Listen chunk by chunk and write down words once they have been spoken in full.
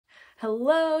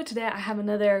Hello, today I have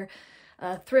another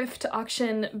thrift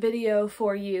auction video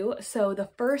for you. So the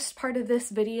first part of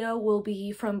this video will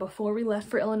be from before we left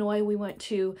for Illinois. We went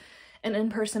to an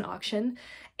in-person auction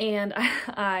and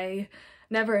I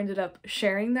never ended up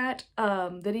sharing that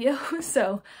video,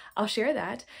 so I'll share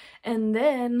that. And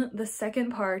then the second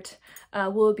part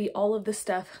will be all of the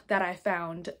stuff that I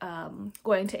found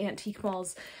going to antique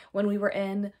malls when we were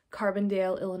in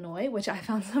Carbondale, Illinois, which I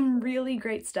found some really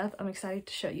great stuff. I'm excited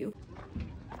to show you.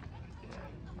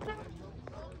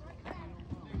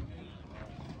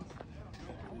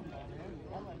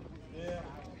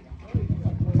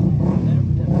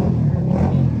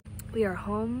 We are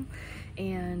home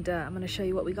and I'm going to show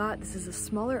you what we got. This is a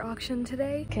smaller auction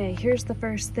today. Okay, here's the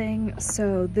first thing.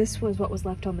 So this was what was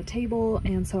left on the table,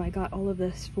 and so I got all of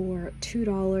this for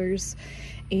 $2.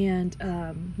 And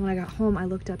when I got home, I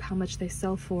looked up how much they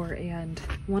sell for, and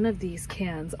one of these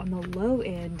cans on the low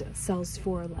end sells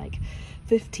for like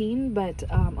 $15, but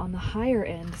on the higher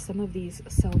end, some of these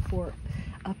sell for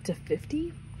up to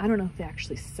 $50. I don't know if they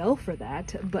actually sell for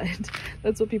that, but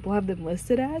that's what people have them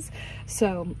listed as.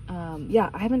 So yeah,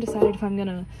 I haven't decided if I'm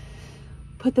gonna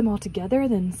put them all together,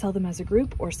 then sell them as a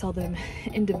group, or sell them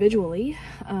individually.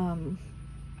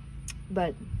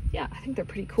 But yeah, I think they're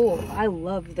pretty cool. I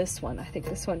love this one. I think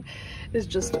this one is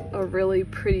just a really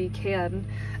pretty can.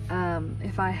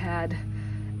 If I had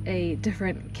a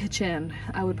different kitchen,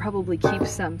 I would probably keep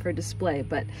some for display,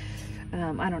 but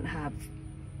I don't have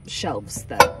shelves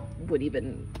that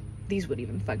these would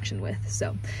even function with.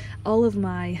 So all of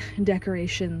my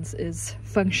decorations is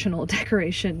functional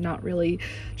decoration, not really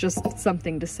just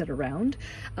something to sit around.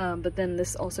 But then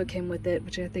this also came with it,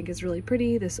 which I think is really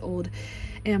pretty, this old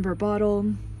amber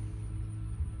bottle.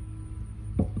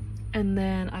 And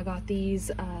then I got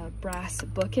these brass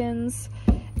bookends,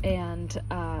 and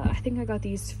I think I got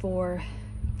these for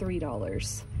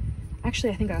 $3.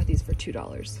 Actually, I think I got these for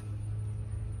 $2.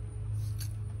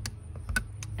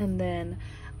 And then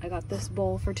I got this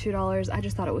bowl for $2. I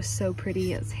just thought it was so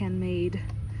pretty. It's handmade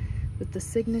with the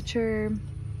signature.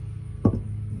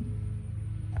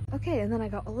 Okay, and then I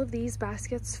got all of these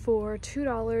baskets for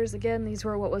 $2. Again, these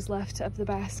were what was left of the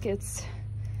baskets.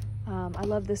 I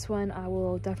love this one. I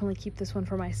will definitely keep this one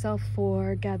for myself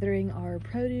for gathering our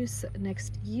produce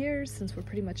next year, since we're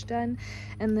pretty much done.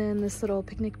 And then this little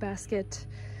picnic basket.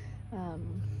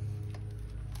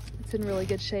 It's in really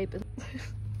good shape.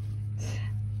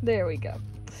 There we go.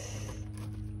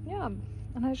 Yeah,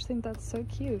 and I just think that's so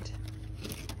cute.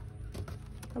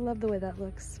 I love the way that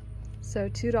looks. So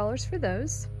 $2 for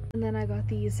those. And then I got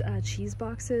these cheese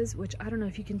boxes, which I don't know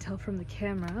if you can tell from the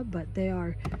camera, but they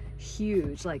are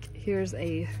huge. Like, here's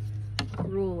a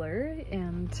ruler,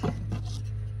 and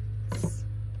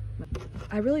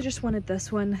I really just wanted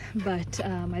this one, but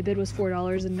my bid was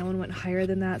 $4 and no one went higher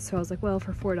than that. So I was like, well,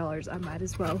 for $4, I might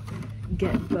as well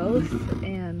get both.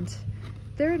 And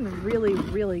they're in really,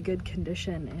 really good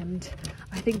condition, and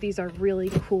I think these are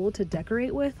really cool to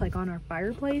decorate with, like on our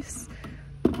fireplace.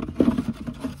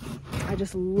 I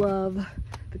just love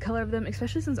the color of them,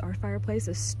 especially since our fireplace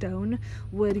is stone.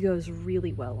 Wood goes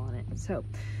really well on it. So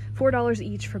 $4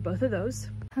 each for both of those.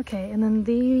 Okay, and then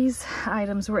these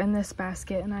items were in this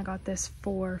basket, and I got this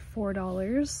for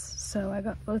 $4. So I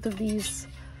got both of these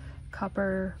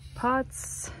copper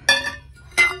pots.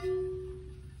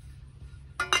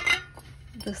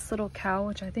 This little cow,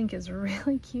 which I think is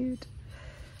really cute,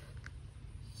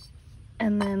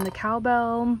 and then the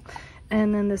cowbell,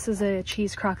 and then this is a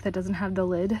cheese crock that doesn't have the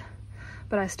lid,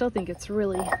 but I still think it's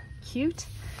really cute.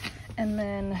 And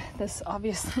then this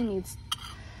obviously needs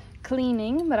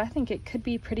cleaning, but I think it could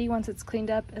be pretty once it's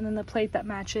cleaned up. And then the plate that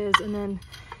matches, and then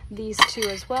these two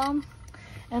as well.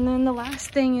 And then the last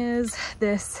thing is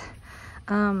this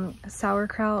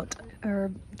sauerkraut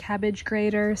or cabbage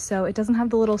grater. So it doesn't have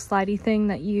the little slidey thing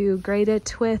that you grate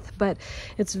it with, but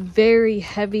it's very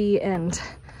heavy and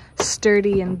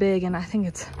sturdy and big, and I think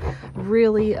it's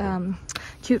really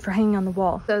cute for hanging on the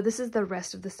wall. So this is the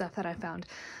rest of the stuff that I found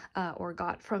or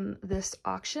got from this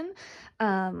auction.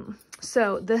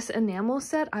 So this enamel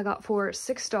set I got for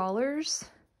 $6,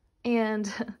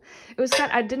 and it was kind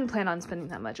of, I didn't plan on spending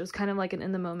that much. It was kind of like an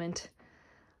in the moment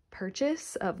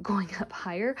purchase of going up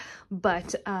higher,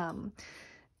 but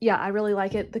yeah, I really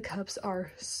like it. The cups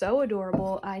are so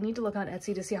adorable. I need to look on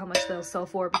Etsy to see how much they'll sell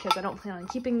for, because I don't plan on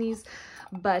keeping these,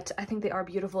 but I think they are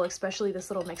beautiful, especially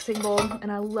this little mixing bowl,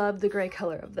 and I love the gray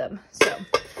color of them. So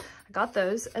I got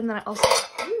those. And then I also,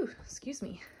 excuse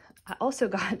me, I also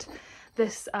got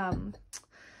this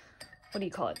what do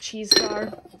you call it, cheese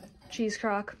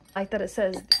crock. I like that it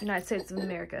says United States of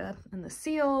America and the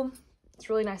seal. It's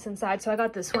really nice inside. So I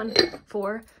got this one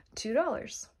for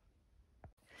 $2.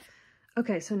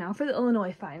 Okay, so now for the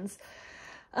Illinois finds.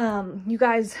 You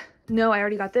guys know I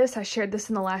already got this. I shared this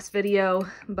in the last video,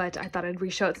 but I thought I'd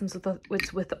re-show it since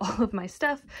it's with all of my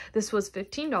stuff. This was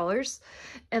 $15.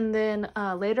 And then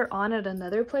later on at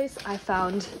another place, I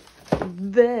found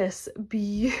this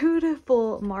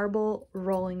beautiful marble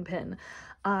rolling pin.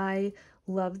 I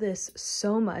love this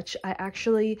so much. I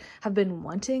actually have been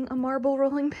wanting a marble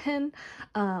rolling pin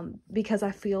because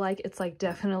I feel like it's like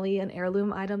definitely an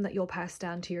heirloom item that you'll pass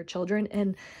down to your children,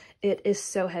 and it is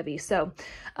so heavy. So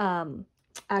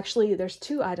actually there's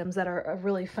two items that are a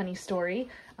really funny story.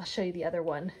 I'll show you the other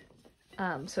one.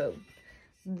 So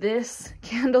this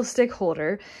candlestick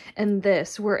holder and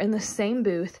this were in the same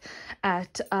booth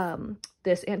at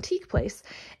this antique place,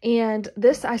 and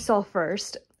this I saw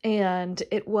first, and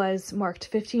it was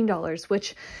marked $15,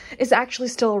 which is actually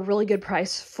still a really good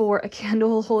price for a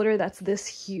candle holder that's this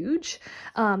huge.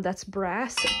 That's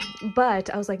brass, but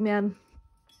I was like, man,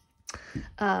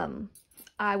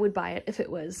 I would buy it if it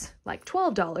was like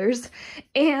 $12.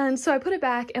 And so I put it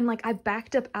back, and like I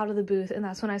backed up out of the booth, and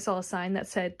that's when I saw a sign that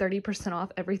said 30%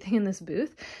 off everything in this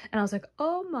booth. And I was like,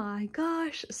 oh my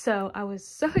gosh. So I was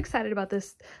so excited about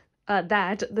this.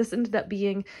 This ended up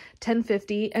being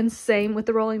 $10.50, and same with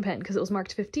the rolling pin, because it was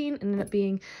marked 15 and ended up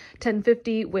being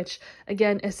 $10.50, which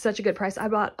again is such a good price. I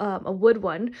bought a wood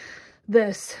one,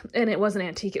 and it wasn't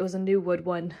antique, it was a new wood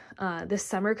one this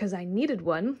summer because I needed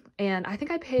one, and I think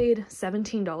I paid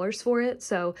 $17 for it.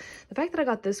 So the fact that I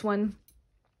got this one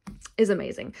is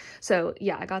amazing. So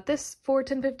yeah, I got this for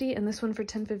 $10.50 and this one for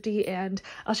 $10.50, and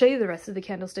I'll show you the rest of the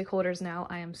candlestick holders now.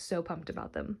 I am so pumped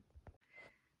about them.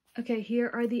 Okay, here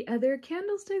are the other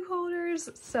candlestick holders.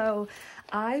 So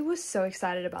I was so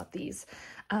excited about these.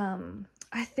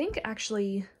 I think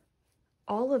actually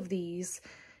all of these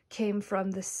came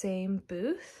from the same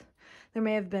booth. There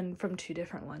may have been from two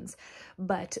different ones,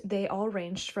 but they all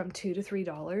ranged from $2 to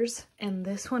 $3. And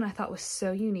this one I thought was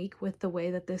so unique with the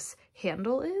way that this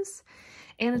handle is.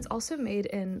 And it's also made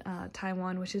in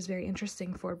Taiwan, which is very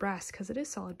interesting for brass because it is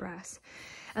solid brass.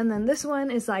 And then this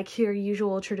one is like your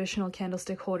usual traditional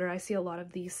candlestick holder. I see a lot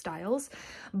of these styles,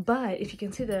 but if you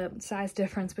can see the size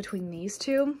difference between these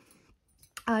two,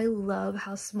 I love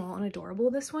how small and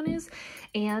adorable this one is,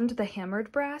 and the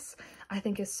hammered brass I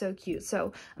think is so cute.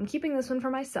 So I'm keeping this one for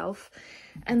myself.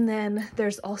 And then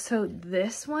there's also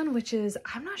this one, which is,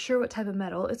 I'm not sure what type of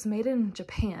metal. It's made in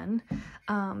Japan,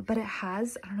 but it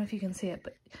has, I don't know if you can see it,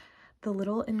 but the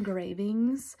little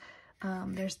engravings,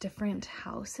 there's different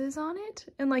houses on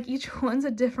it, and like each one's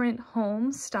a different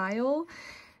home style.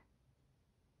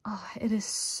 Oh, it is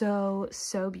so,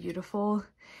 so beautiful.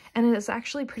 And it is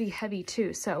actually pretty heavy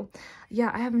too. So yeah,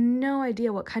 I have no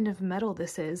idea what kind of metal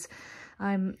this is.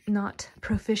 I'm not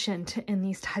proficient in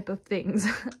these type of things,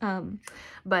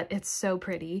 but it's so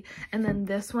pretty. And then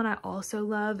this one I also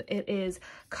love. It is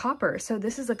copper. So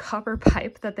this is a copper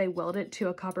pipe that they welded to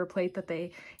a copper plate that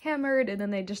they hammered, and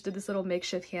then they just did this little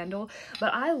makeshift handle.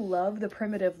 But I love the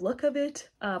primitive look of it.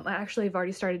 I actually have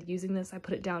already started using this. I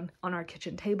put it down on our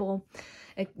kitchen table.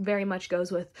 It very much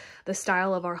goes with the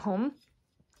style of our home.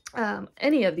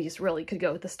 Any of these really could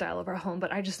go with the style of our home,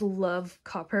 but I just love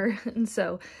copper, and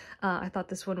so I thought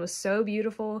this one was so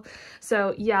beautiful.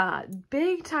 So yeah,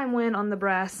 big time win on the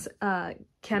brass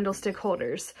candlestick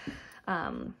holders.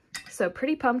 So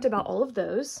pretty pumped about all of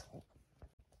those.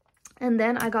 And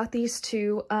then I got these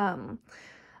two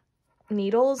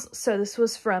needles. So this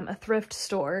was from a thrift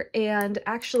store, and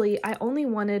actually I only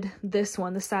wanted this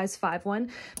one, the size 5 one,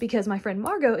 because my friend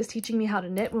Margot is teaching me how to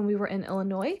knit when we were in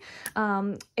Illinois,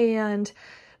 and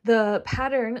the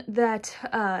pattern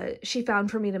that she found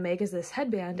for me to make is this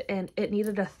headband, and it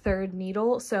needed a 3rd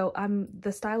needle. So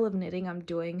the style of knitting I'm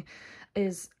doing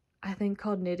is, I think,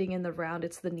 called knitting in the round.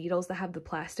 It's the needles that have the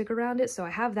plastic around it. So I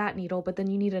have that needle, but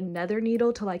then you need another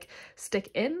needle to like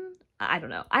stick in. I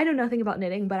don't know. I know nothing about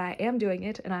knitting, but I am doing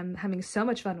it and I'm having so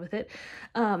much fun with it.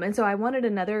 And so I wanted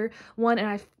another one, and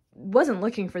I wasn't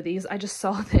looking for these. I just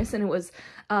saw this, and it was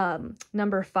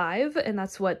number 5, and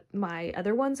that's what my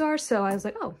other ones are. So I was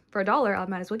like, oh, for $1, I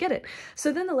might as well get it.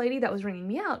 So then the lady that was ringing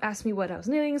me out asked me what I was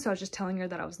knitting. So I was just telling her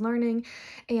that I was learning,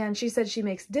 and she said she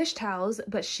makes dish towels,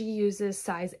 but she uses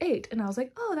size 8. And I was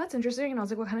like, oh, that's interesting. And I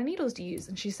was like, what kind of needles do you use?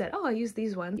 And she said, oh, I use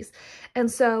these ones. And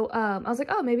so I was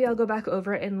like, oh, maybe I'll go back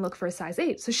over and look for a size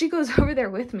 8. So she goes over there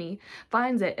with me,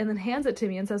 finds it, and then hands it to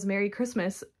me and says, Merry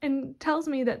Christmas, and tells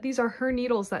me that these are her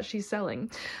needles that she's selling.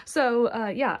 So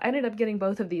yeah, I ended up getting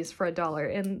both of these for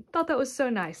 $1 and thought that was so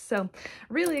nice. So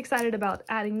really excited about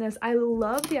adding this. I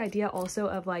love the idea also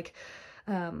of like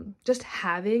just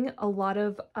having a lot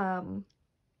of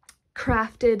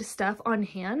crafted stuff on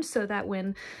hand so that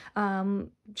when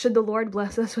should the Lord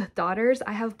bless us with daughters,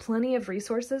 I have plenty of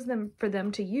resources for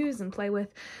them to use and play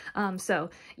with. So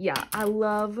yeah, I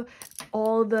love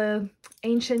all the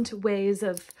ancient ways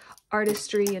of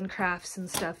artistry and crafts and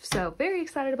stuff, so very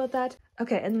excited about that.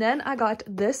 Okay, and then I got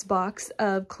this box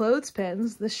of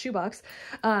clothespins, this shoe box.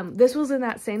 This was in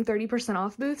that same 30%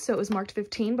 off booth, so it was marked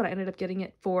 15, but I ended up getting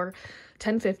it for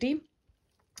 $10.50.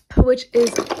 Which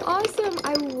is awesome.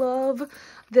 I love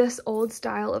this old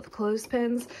style of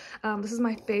clothespins. This is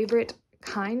my favorite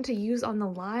kind to use on the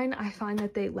line. I find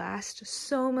that they last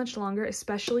so much longer,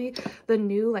 especially the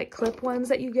new like clip ones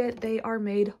that you get. They are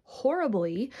made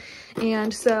horribly.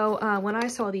 And so when I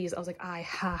saw these, I was like, I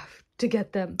have to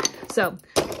get them. So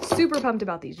super pumped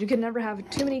about these. You can never have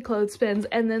too many clothespins.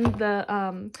 And then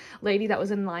the lady that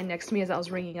was in line next to me as I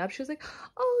was ringing up, she was like,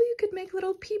 oh, you could make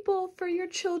little people for your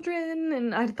children.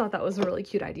 And I thought that was a really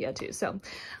cute idea too. So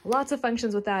lots of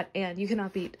functions with that, and you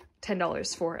cannot beat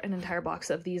 $10 for an entire box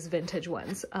of these vintage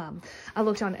ones. I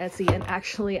looked on Etsy, and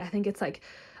actually I think it's like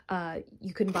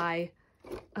you can buy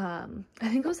I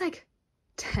think it was like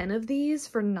 10 of these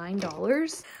for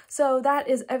 $9. So that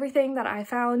is everything that I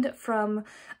found from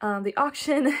the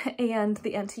auction and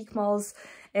the antique malls,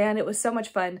 and it was so much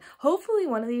fun. Hopefully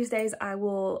one of these days I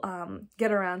will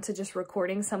get around to just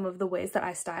recording some of the ways that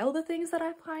I style the things that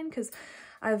I find, because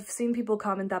I've seen people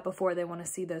comment that before, they want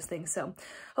to see those things. So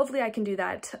hopefully I can do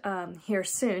that here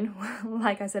soon.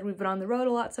 Like I said, we've been on the road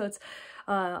a lot, so it's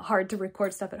hard to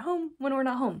record stuff at home when we're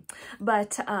not home.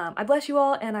 But I bless you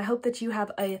all, and I hope that you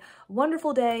have a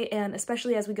wonderful day, and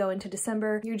especially as we go into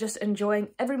December, you're just enjoying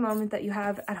every moment that you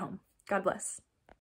have at home. God bless.